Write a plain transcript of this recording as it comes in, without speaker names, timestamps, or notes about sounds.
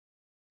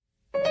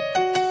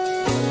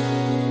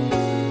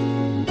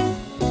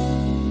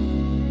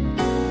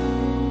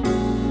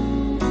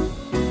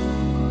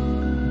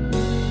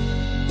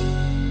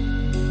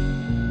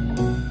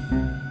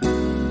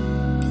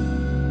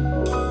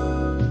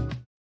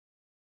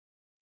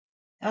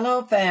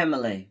Hello,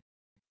 family.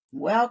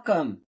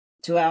 Welcome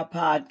to our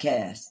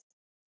podcast,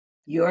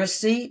 Your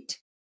Seat,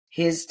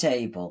 His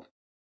Table.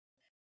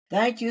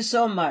 Thank you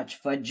so much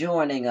for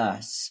joining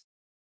us.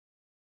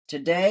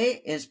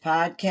 Today is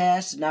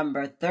podcast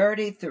number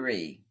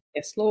 33.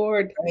 Yes,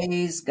 Lord.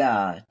 Praise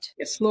God.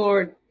 Yes,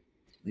 Lord.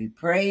 We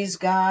praise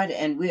God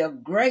and we are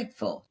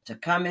grateful to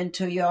come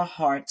into your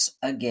hearts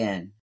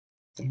again.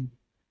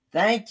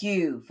 Thank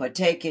you for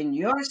taking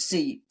your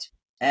seat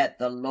at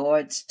the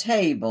Lord's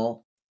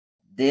table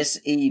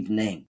this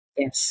evening.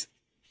 Yes.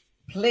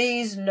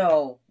 Please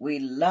know we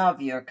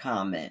love your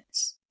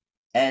comments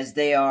as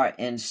they are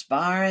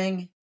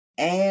inspiring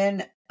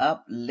and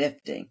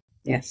uplifting.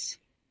 Yes.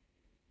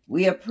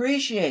 We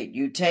appreciate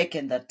you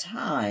taking the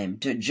time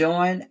to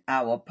join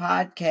our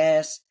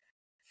podcast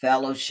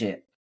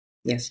fellowship.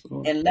 Yes,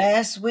 Lord. In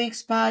last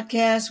week's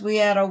podcast, we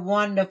had a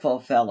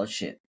wonderful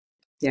fellowship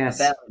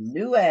about a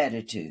new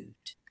attitude.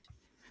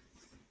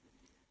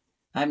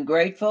 I'm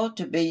grateful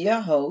to be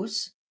your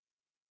host,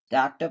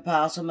 Dr.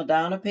 Apostle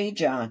Madonna P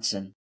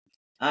Johnson.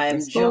 I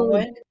am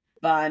joined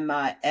by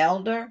my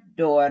elder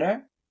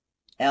daughter,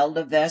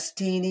 Elder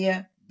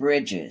Vestinia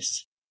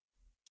Bridges.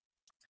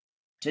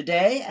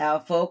 Today, our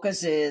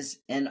focus is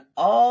in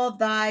all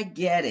thy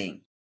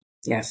getting.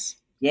 Yes.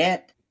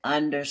 Get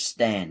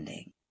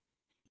understanding.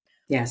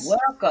 Yes.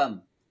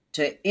 Welcome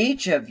to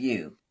each of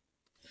you.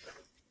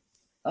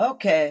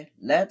 Okay,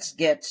 let's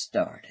get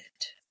started.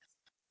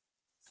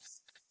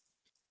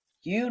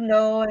 You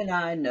know and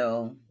I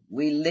know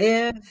we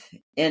live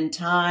in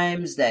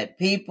times that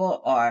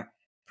people are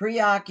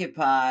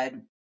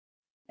preoccupied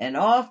and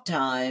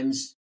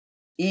oftentimes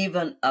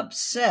even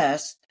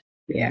obsessed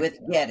with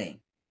getting.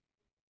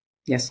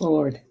 Yes,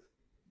 Lord.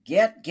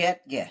 Get.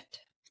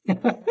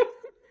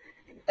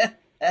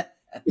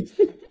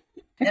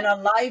 In a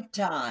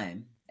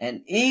lifetime,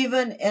 and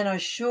even in a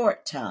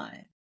short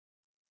time,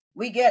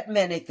 we get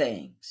many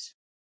things,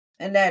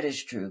 and that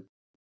is true.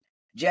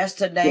 Just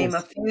to name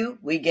a few,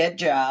 we get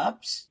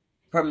jobs,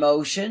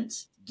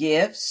 promotions,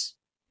 gifts,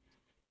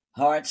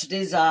 heart's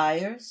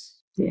desires.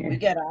 We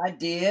get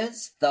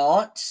ideas,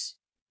 thoughts.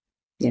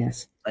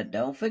 Yes. But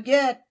don't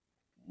forget,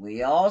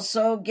 we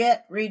also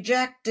get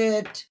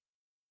rejected.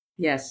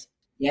 Yes.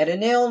 Get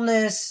an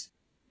illness,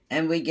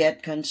 and we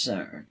get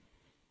concern.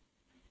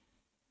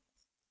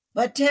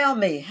 But tell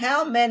me,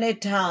 how many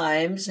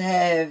times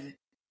have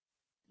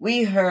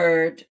we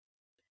heard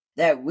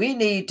that we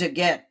need to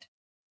get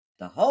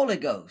the Holy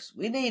Ghost?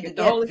 We need to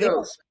get filled with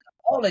the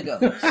Holy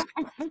Ghost.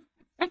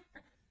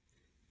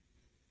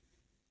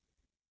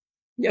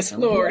 Yes,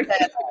 Lord.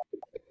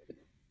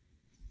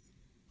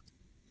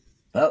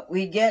 But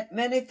we get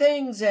many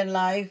things in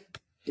life.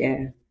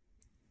 Yeah.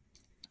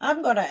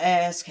 I'm going to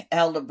ask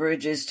Elder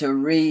Bridges to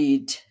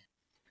read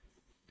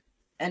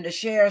and to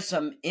share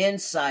some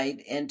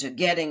insight into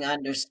getting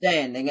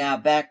understanding, our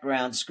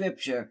background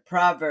scripture,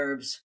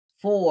 Proverbs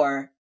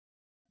 4,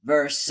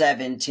 verse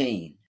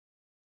 17.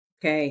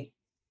 Okay.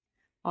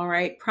 All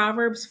right.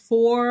 Proverbs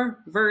 4,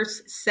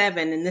 verse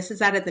 7. And this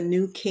is out of the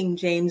New King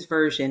James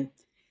Version.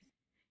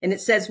 And it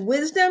says,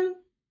 wisdom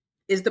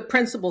is the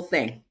principal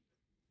thing.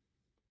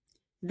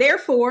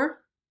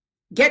 Therefore,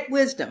 get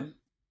wisdom.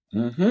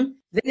 Mm-hmm.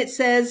 Then it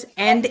says,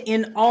 and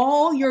in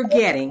all you're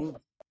getting,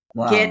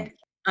 get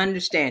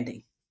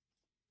understanding.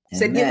 He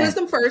said, get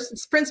wisdom first.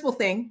 It's the principal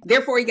thing.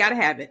 Therefore, you got to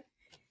have it.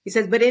 He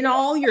says, but in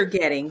all you're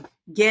getting,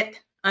 get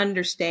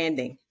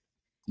understanding.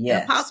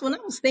 Yes. And Apostle, when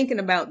I was thinking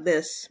about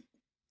this,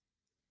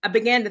 I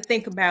began to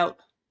think about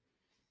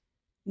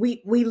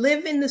we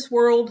live in this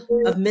world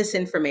of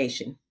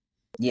misinformation.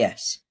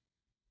 Yes.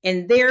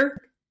 And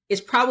there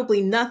is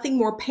probably nothing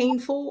more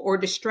painful or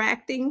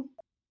distracting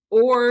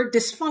or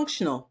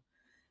dysfunctional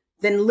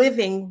than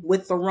living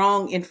with the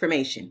wrong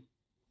information.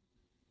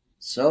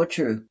 So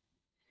true.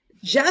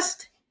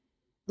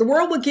 The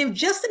world will give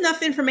just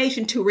enough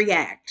information to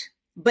react,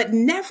 but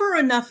never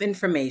enough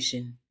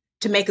information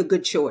to make a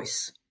good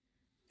choice.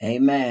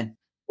 Amen.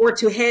 Or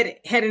to head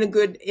in a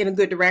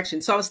good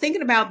direction. So I was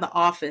thinking about the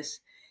office,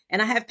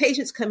 and I have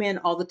patients come in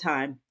all the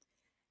time,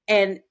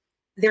 and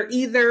they're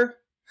either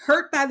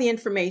hurt by the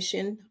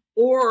information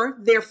or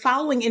they're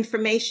following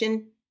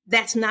information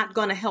that's not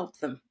going to help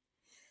them.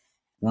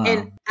 Wow.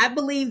 And I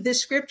believe this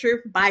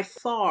scripture by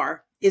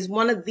far is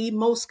one of the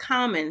most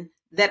common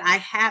that I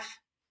have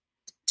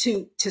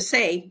to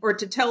say or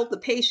to tell the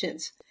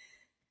patients,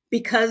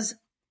 because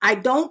I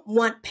don't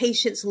want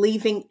patients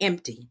leaving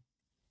empty.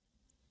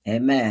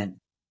 Amen.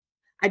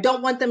 I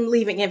don't want them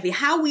leaving empty.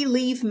 How we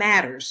leave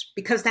matters,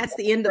 because that's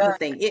the end of the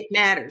thing. It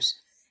matters.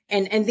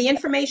 And the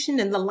information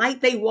and the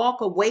light they walk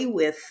away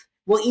with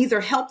will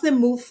either help them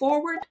move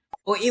forward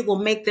or it will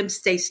make them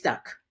stay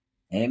stuck.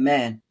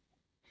 Amen.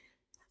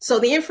 So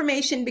the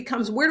information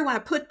becomes, where do I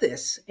put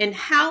this? And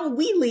how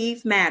we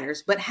leave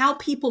matters, but how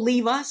people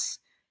leave us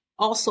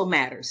also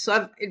matters. So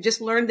I've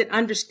just learned that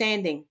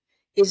understanding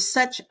is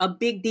such a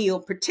big deal,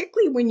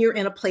 particularly when you're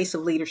in a place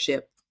of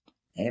leadership.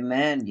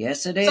 Amen.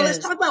 Yes, it is. So let's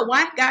talk about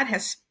why God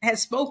has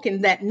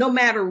spoken that no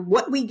matter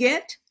what we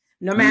get,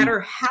 no matter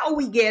how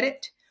we get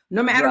it,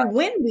 no matter Right.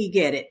 when we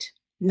get it,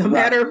 no Right.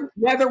 matter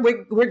whether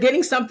we're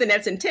getting something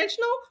that's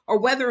intentional or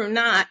whether or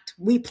not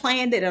we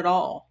planned it at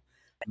all.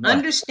 Right.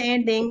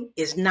 Understanding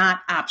is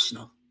not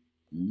optional.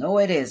 No,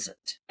 it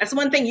isn't. That's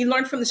one thing you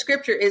learn from the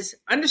scripture is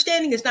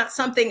understanding is not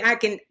something I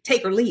can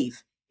take or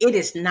leave. It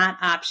is not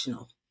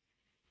optional.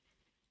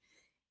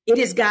 It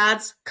is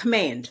God's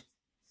command.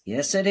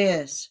 Yes, it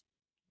is.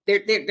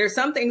 There's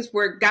some things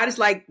where God is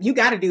like, you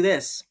got to do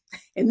this.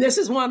 And this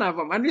is one of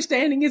them.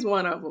 Understanding is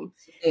one of them.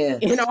 Yes.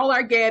 In all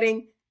our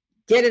getting,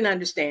 get an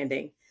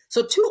understanding.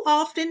 So too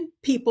often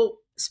people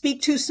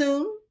speak too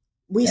soon.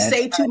 We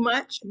say too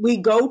much. We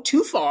go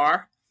too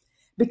far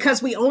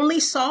because we only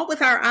saw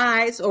with our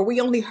eyes or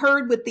we only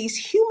heard with these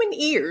human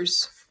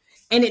ears.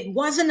 And it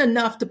wasn't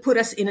enough to put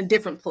us in a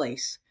different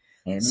place.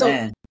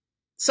 Amen.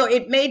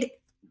 So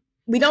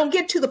we don't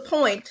get to the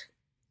point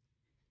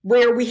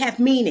where we have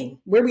meaning,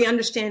 where we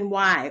understand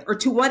why, or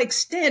to what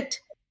extent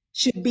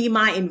should be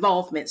my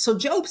involvement. So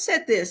Job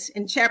said this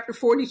in chapter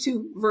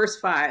 42, verse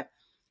 5.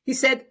 He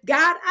said,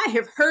 God, I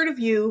have heard of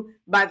you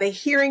by the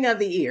hearing of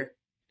the ear.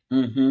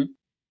 Mm-hmm.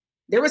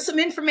 There was some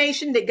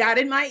information that got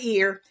in my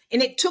ear,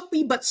 and it took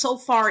me but so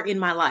far in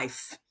my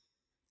life,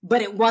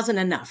 but it wasn't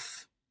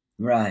enough.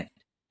 Right.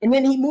 And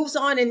then he moves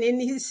on and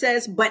he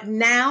says, but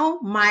now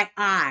my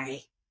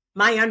eye,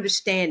 my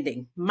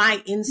understanding,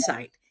 my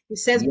insight. He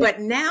says, but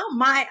now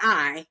my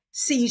eye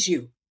sees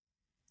you.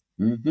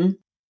 Mm-hmm.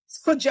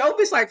 So Job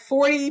is like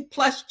 40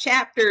 plus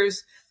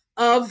chapters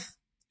of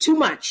too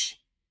much.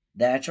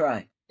 That's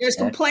right. There's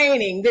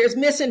complaining, there's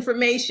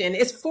misinformation.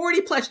 It's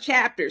 40 plus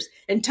chapters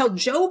until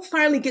Job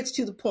finally gets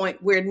to the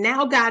point where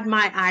now God,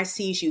 my eye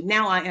sees you.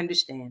 Now I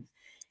understand.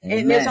 Amen.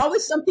 And there's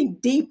always something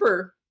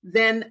deeper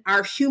than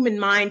our human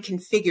mind can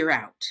figure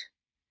out.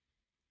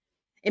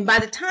 And by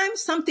the time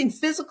something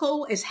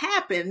physical has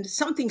happened,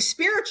 something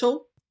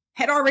spiritual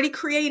had already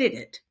created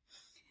it.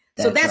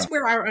 So that's right.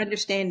 Where our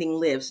understanding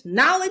lives.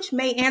 Knowledge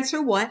may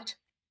answer what,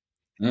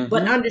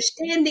 but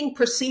understanding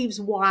perceives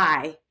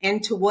why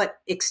and to what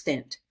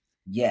extent.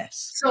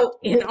 Yes. So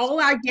in all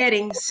our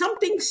getting,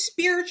 something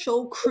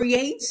spiritual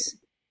creates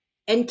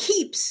and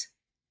keeps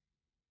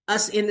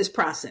us in this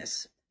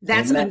process.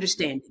 That's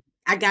understanding.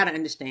 I got to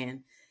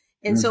understand.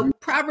 And so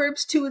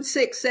Proverbs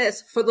 2:6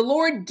 says, for the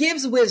Lord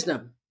gives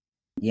wisdom.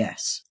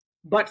 Yes.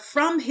 But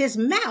from his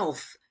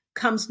mouth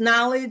comes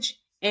knowledge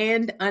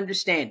and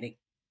understanding.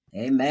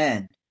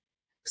 Amen.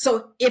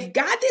 So if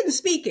God didn't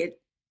speak it,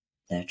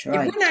 that's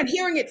right. If we're not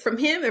hearing it from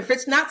him, if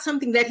it's not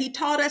something that he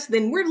taught us,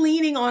 then we're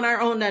leaning on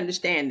our own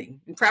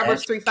understanding. And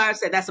Proverbs 3:5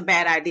 said that's a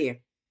bad idea.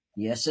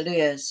 Yes, it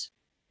is.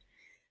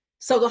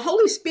 So the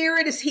Holy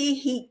Spirit is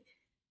he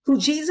who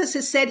Jesus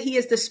has said he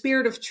is the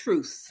spirit of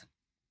truth.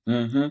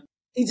 Mm-hmm.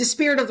 He's the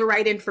spirit of the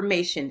right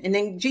information. And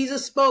then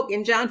Jesus spoke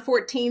in John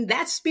 14,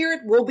 that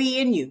spirit will be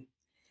in you.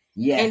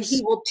 Yes. And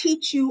he will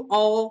teach you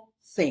all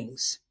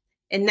things.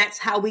 And that's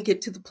how we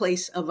get to the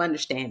place of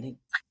understanding.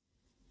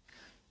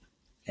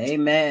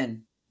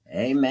 Amen.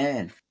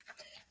 Amen.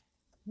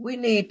 We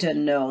need to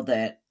know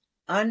that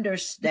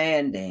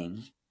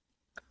understanding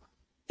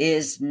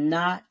is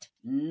not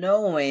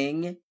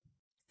knowing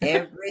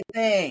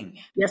everything.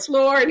 Yes,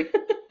 Lord.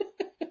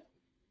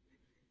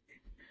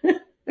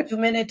 Too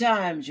many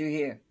times you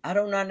hear, I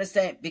don't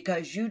understand,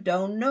 because you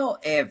don't know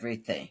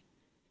everything.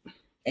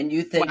 And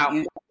you think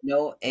you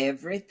know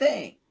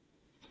everything.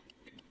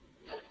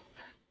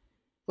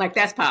 Like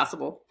that's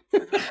possible.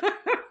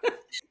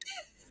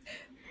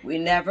 We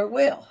never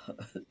will.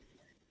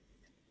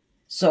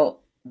 So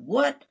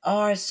what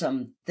are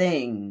some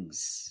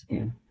things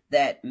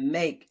that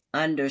make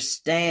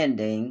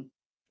understanding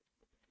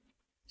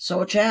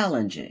so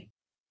challenging?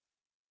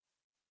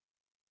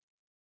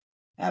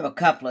 I have a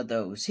couple of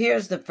those.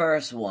 Here's the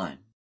first one.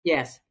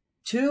 Yes.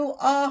 Too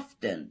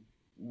often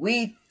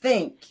we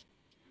think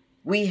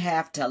we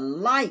have to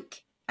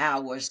like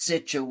our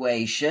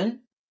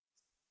situation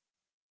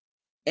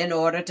in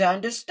order to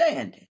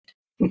understand it.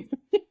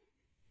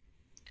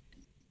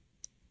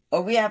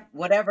 Or we have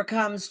whatever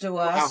comes to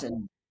us,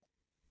 and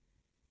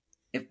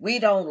if we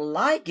don't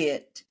like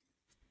it,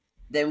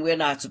 then we're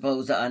not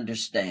supposed to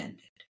understand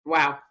it.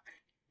 Wow.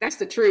 That's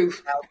the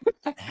truth.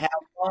 How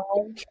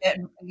long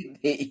can we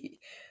be?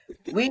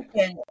 We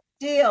can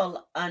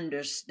still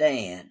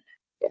understand.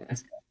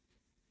 Yes.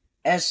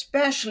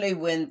 Especially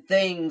when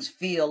things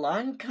feel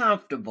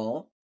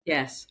uncomfortable.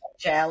 Yes.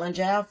 Challenge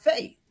our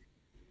faith.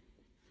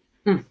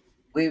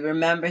 We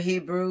remember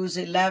Hebrews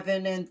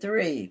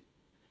 11:3.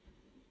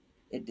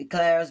 It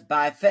declares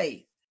by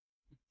faith.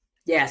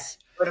 Yes.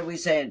 What are we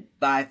saying?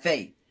 By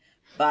faith.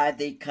 By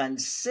the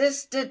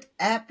consistent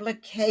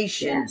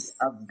application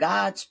of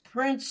God's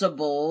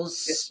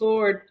principles, yes,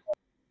 Lord,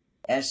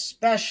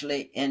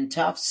 especially in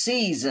tough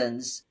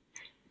seasons,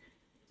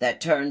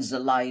 that turns the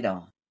light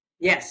on.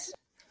 Yes.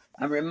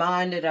 I'm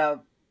reminded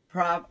of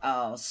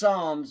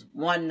Psalms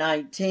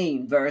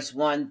 119, verse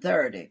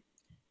 130.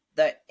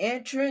 The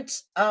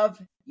entrance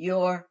of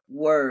your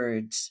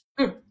words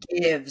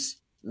gives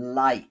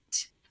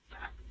light.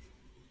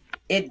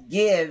 It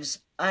gives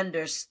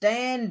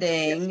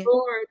understanding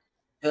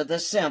to the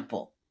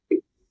simple.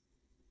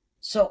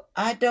 So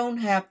I don't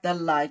have to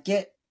like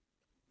it,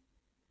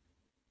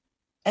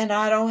 and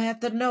I don't have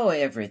to know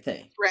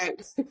everything.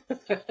 Right.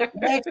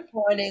 Next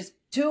point is,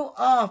 too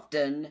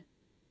often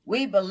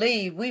we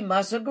believe we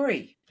must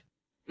agree.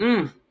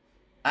 Mm.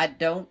 I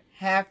don't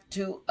have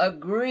to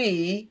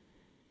agree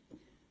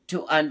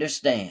to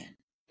understand.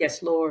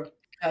 Yes, Lord.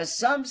 Because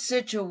some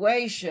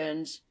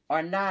situations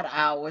are not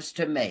ours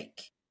to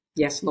make.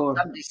 Yes, Lord.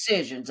 Some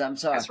decisions, I'm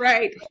sorry, That's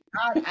right.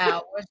 not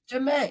ours to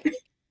make.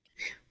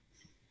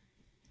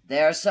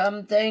 There are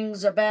some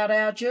things about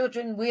our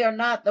children, we are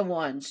not the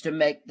ones to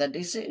make the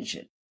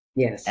decision.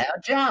 Yes. Our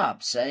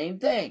job, same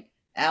thing.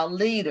 Our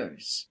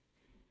leaders.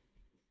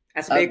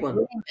 That's a big one.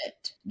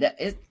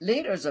 Agreement.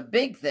 Leaders a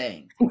big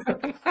thing.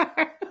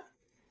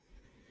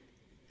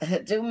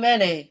 Too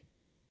many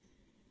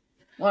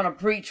want to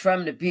preach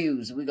from the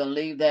pews. We're going to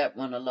leave that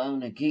one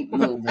alone and keep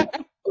moving.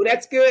 Oh,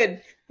 that's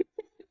good.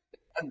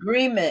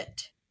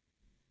 Agreement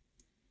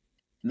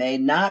may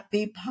not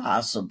be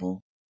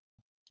possible,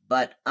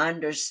 but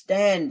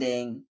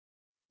understanding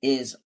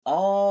is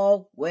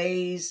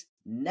always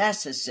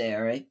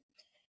necessary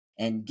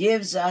and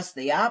gives us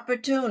the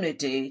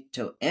opportunity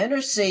to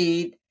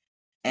intercede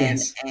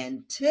and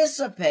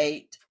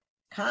anticipate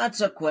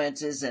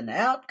consequences and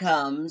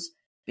outcomes,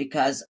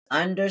 because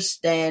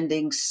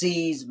understanding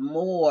sees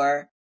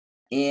more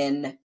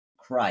in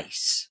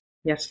Christ.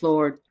 Yes,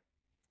 Lord.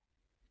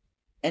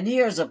 And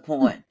here's a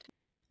point.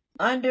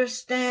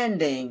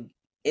 Understanding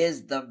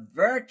is the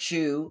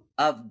virtue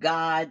of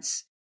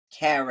God's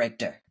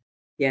character.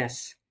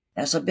 Yes.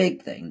 That's a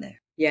big thing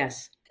there.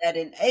 Yes. That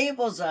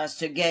enables us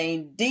to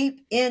gain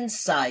deep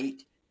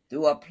insight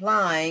through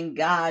applying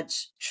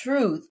God's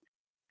truth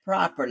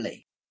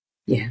properly.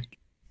 Yeah.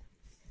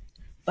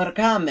 But a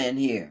comment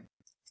here.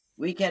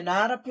 We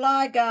cannot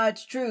apply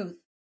God's truth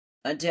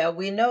until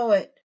we know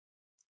it.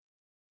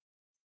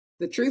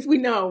 The truth we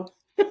know.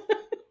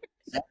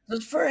 That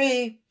is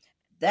free.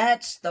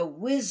 That's the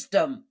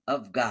wisdom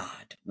of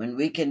God when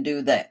we can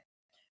do that.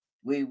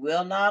 We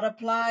will not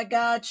apply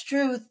God's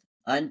truth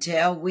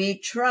until we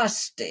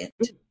trust it.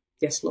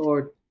 Yes,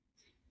 Lord.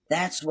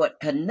 That's what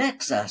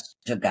connects us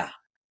to God.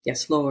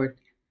 Yes, Lord.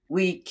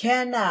 We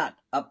cannot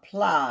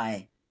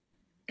apply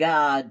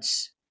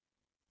God's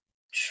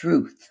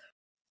truth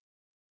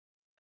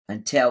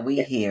until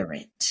we hear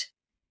it.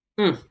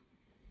 Mm.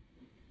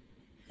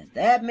 And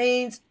that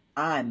means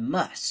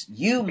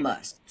you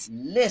must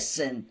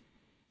listen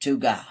to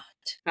God.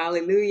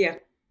 Hallelujah.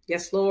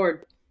 Yes,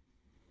 Lord.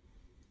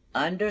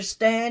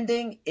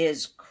 Understanding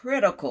is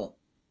critical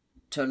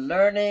to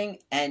learning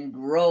and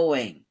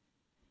growing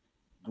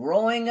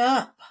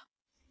up,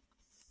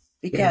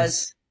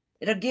 because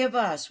it'll give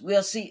us,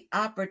 we'll see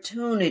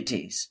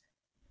opportunities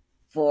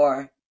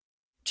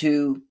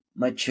to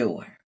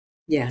mature.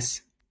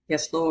 Yes.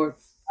 Yes, Lord.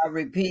 I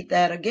repeat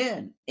that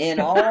again. In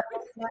all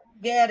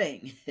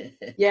getting,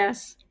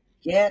 yes,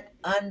 get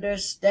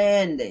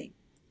understanding.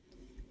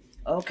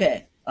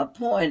 Okay, a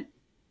point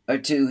or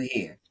two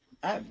here.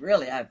 I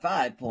have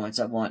 5 points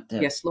I want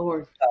to yes,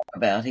 Lord, talk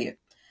about here.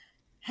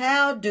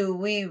 How do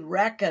we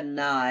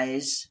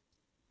recognize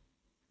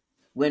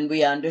when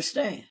we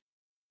understand?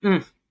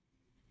 Mm.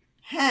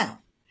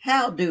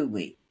 How do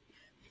we?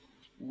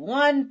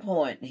 One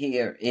point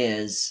here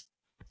is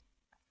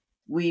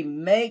we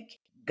make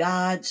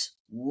God's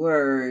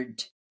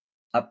word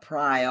a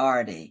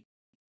priority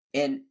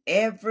in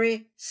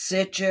every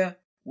situation.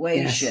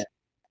 Yes.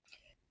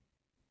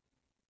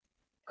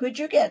 Could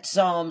you get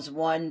Psalms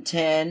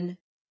 110,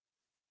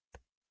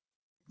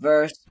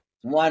 verse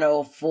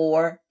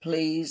 104,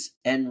 please,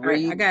 and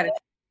read? All right, I got it.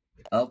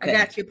 Okay. I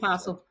got you,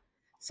 Apostle.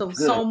 So Good.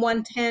 Psalm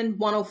 110,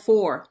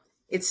 104,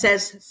 it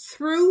says,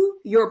 through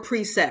your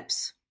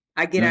precepts,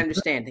 I get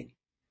understanding.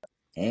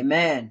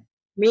 Amen.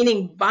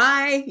 Meaning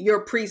by your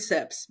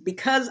precepts,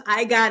 because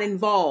I got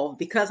involved,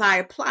 because I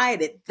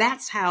applied it,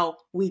 that's how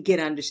we get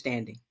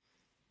understanding.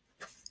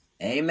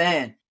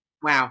 Amen.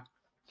 Wow.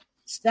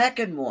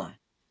 Second one,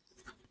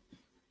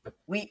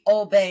 we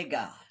obey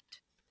God.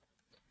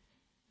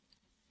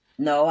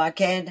 No, I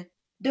can't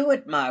do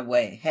it my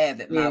way, have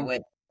it my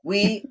way.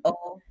 We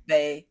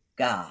obey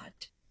God.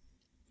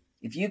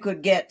 If you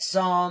could get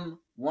Psalm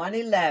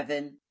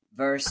 111,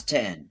 verse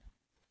 10.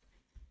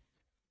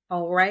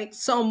 All right.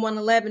 Psalm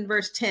 111,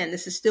 verse 10.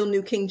 This is still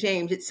New King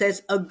James. It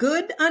says, a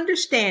good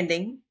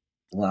understanding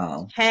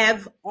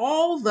have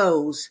all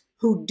those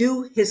who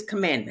do his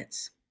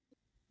commandments.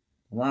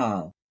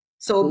 Wow.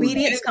 So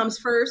obedience comes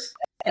first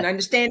and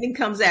understanding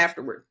comes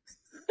afterward.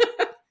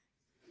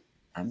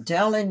 I'm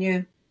telling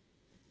you.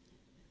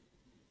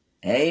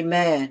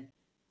 Amen.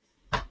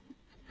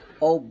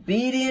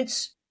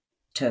 Obedience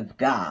to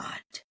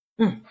God.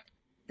 Mm.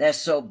 That's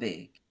so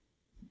big.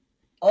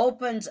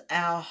 Opens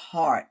our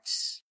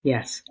hearts.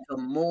 Yes. To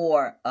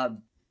more of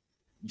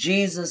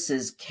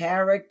Jesus's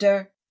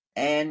character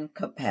and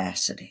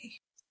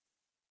capacity.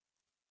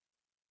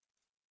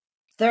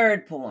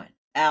 Third point,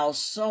 our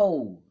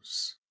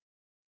souls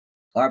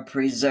are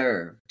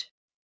preserved.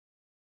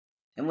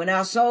 And when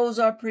our souls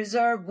are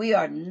preserved, we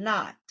are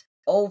not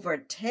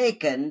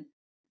overtaken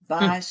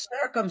by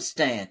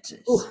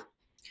circumstances. Ooh.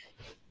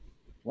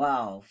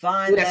 Wow. Ooh,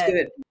 Find that's that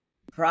good.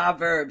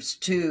 Proverbs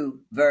 2,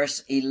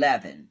 verse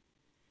 11.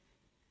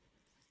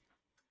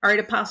 All right,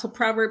 Apostle,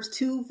 Proverbs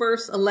 2,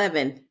 verse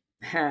 11.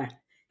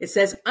 It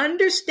says,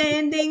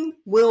 understanding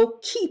will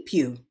keep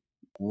you.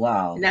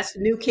 Wow. And that's the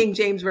New King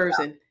James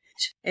Version.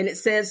 And it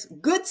says,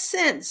 good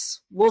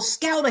sense will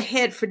scout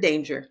ahead for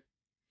danger.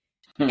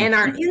 And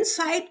our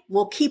insight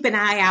will keep an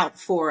eye out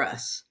for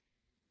us.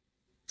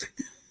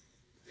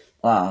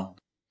 Wow.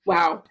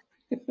 Wow.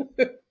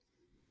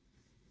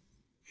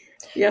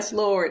 Yes,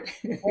 Lord.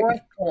 Fourth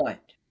point.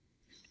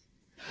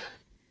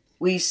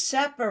 We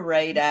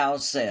separate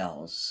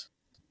ourselves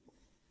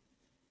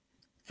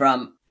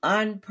from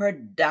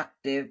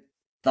unproductive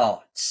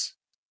thoughts.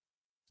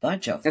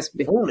 Bunch of That's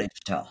big. foolish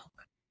talk.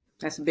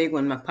 That's a big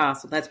one, my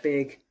apostle. That's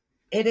big.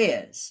 It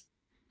is.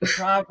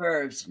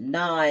 Proverbs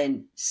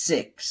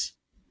 9:6.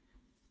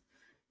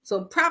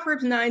 So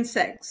Proverbs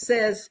 9:6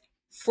 says,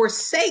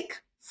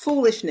 forsake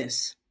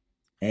foolishness,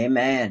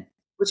 Amen.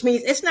 which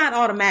means it's not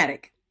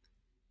automatic.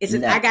 It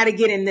says, No. I got to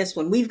get in this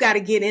one. We've got to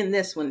get in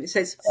this one. It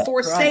says, That's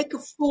forsake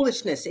right.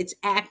 foolishness. It's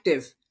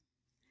active.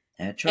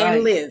 That's And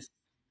right. live.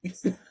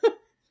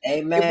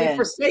 Amen. If we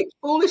forsake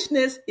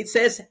foolishness, it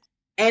says,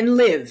 and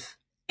live.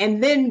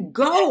 And then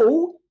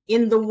go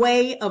in the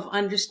way of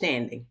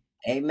understanding.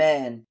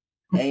 Amen.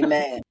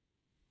 Amen.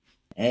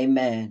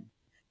 Amen.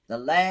 The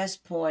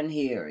last point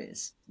here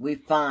is we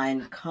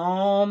find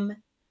calm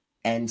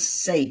and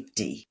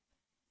safety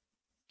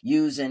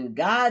using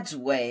God's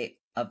way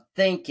of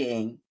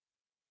thinking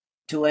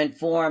to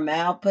inform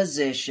our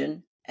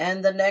position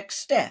and the next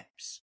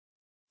steps.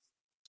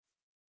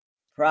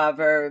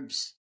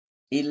 Proverbs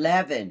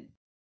 11,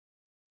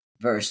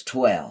 verse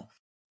 12.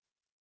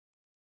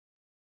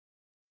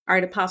 All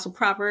right, Apostle,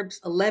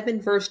 Proverbs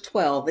 11, verse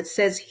 12. It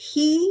says,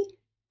 he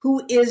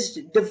who is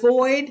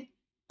devoid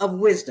of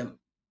wisdom,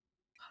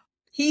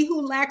 he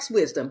who lacks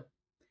wisdom,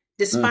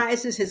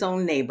 despises his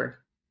own neighbor.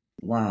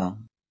 Wow.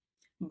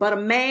 But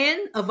a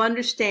man of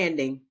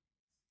understanding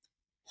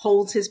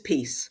holds his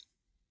peace.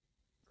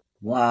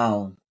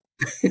 Wow.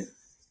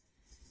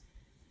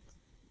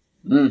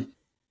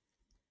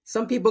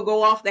 Some people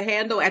go off the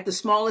handle at the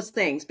smallest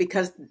things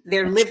because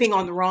they're living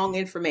on the wrong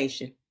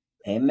information.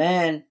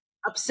 Amen.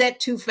 Upset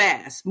too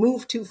fast,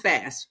 moved too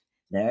fast,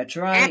 That's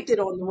right. acted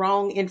on the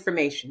wrong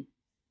information.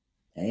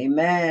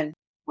 Amen.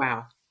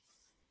 Wow.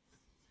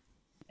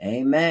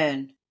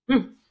 Amen.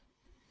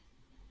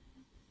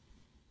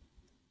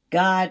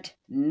 God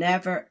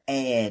never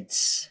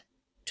adds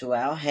to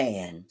our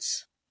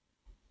hands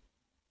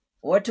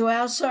or to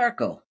our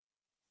circle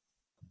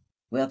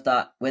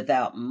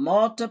without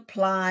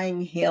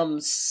multiplying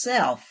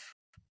himself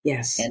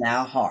Yes. in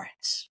our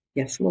hearts.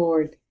 Yes,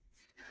 Lord.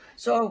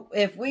 So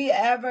if we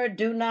ever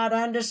do not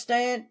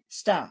understand,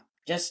 stop.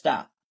 Just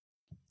stop.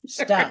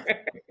 Stop.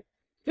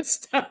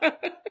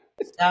 Stop.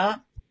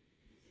 Stop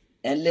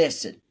and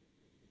listen.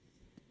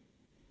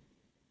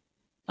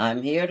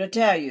 I'm here to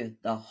tell you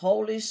the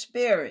Holy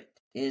Spirit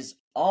is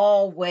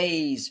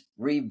always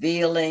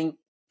revealing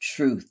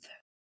truth.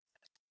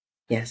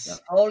 Yes. The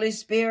Holy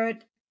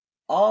Spirit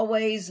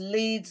always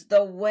leads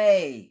the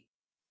way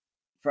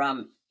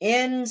from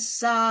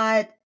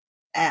inside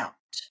out.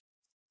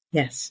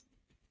 Yes.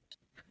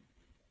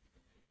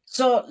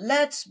 So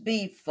let's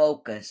be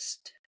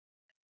focused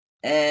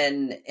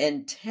and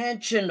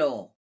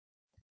intentional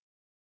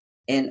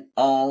in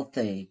all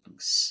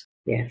things.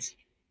 Yes.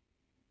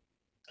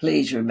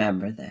 Please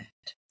remember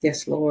that.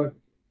 Yes, Lord.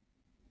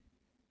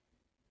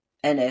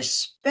 And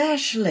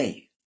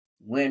especially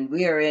when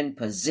we are in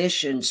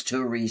positions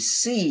to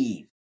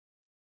receive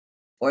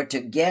or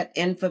to get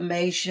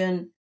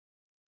information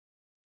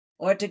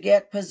or to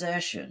get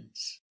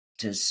possessions,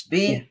 to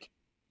speak,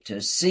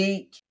 to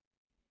seek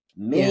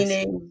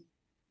meaning,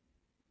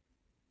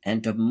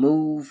 and to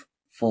move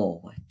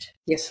forward.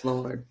 Yes,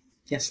 Lord.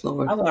 Yes,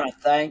 Lord. I want to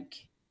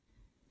thank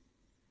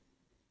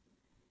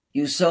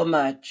you so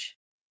much,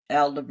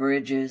 Elder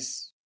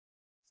Bridges,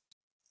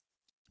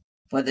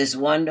 for this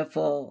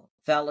wonderful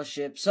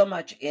fellowship, so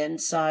much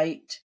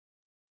insight.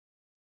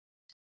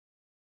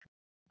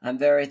 I'm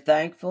very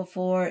thankful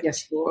for it.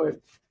 Yes,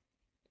 Lord.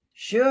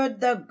 Should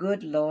the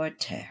good Lord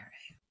tarry,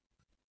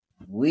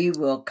 we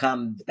will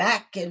come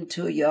back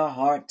into your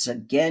hearts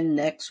again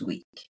next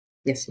week.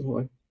 Yes,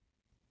 Lord.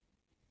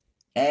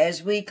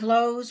 As we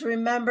close,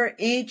 remember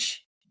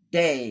each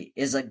day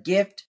is a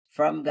gift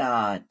from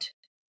God.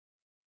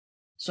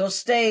 So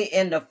stay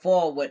in the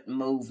forward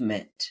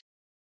movement.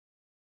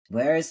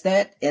 Where is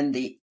that? In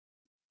the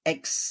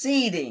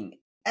exceeding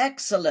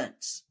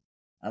excellence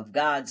of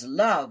God's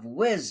love,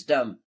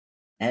 wisdom,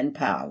 and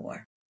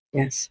power.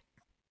 Yes.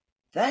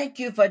 Thank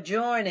you for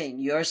joining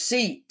your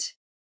seat,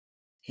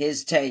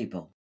 his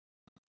table.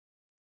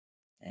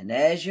 And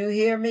as you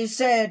hear me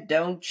say,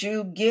 don't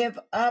you give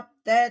up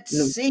that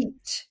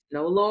seat.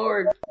 No,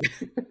 Lord.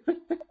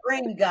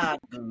 Bring God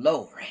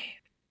glory.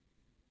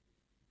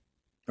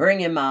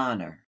 Bring him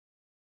honor.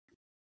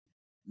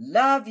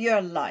 Love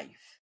your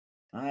life.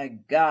 My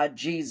God,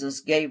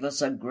 Jesus gave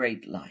us a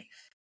great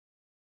life.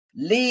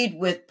 Lead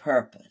with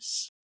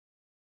purpose.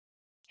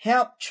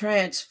 Help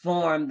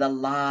transform the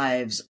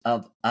lives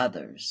of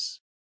others.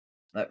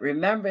 But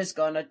remember, it's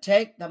going to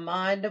take the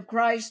mind of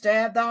Christ to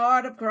have the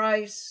heart of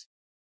Christ,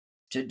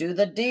 to do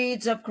the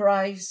deeds of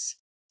Christ.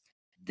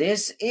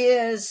 This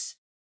is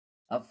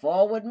a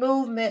forward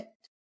movement.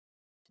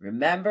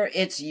 Remember,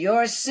 it's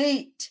your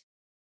seat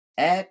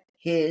at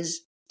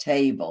his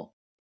table.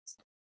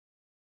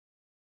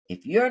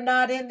 If you're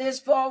not in this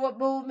forward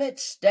movement,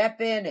 step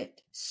in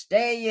it,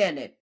 stay in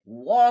it,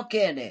 walk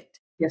in it.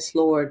 Yes,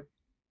 Lord.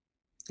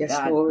 Yes,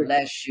 God Lord.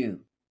 bless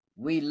you.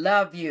 We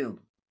love you.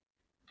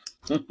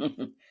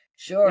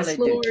 Surely Yes,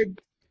 do.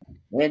 Lord.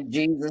 In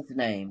Jesus'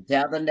 name.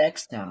 Till the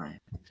next time.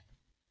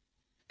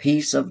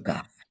 Peace of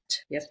God.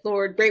 Yes,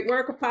 Lord. Great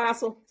work,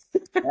 Apostle.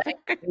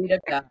 Thanks be to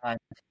God.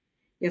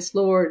 Yes,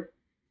 Lord.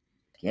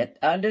 Get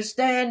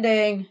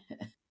understanding.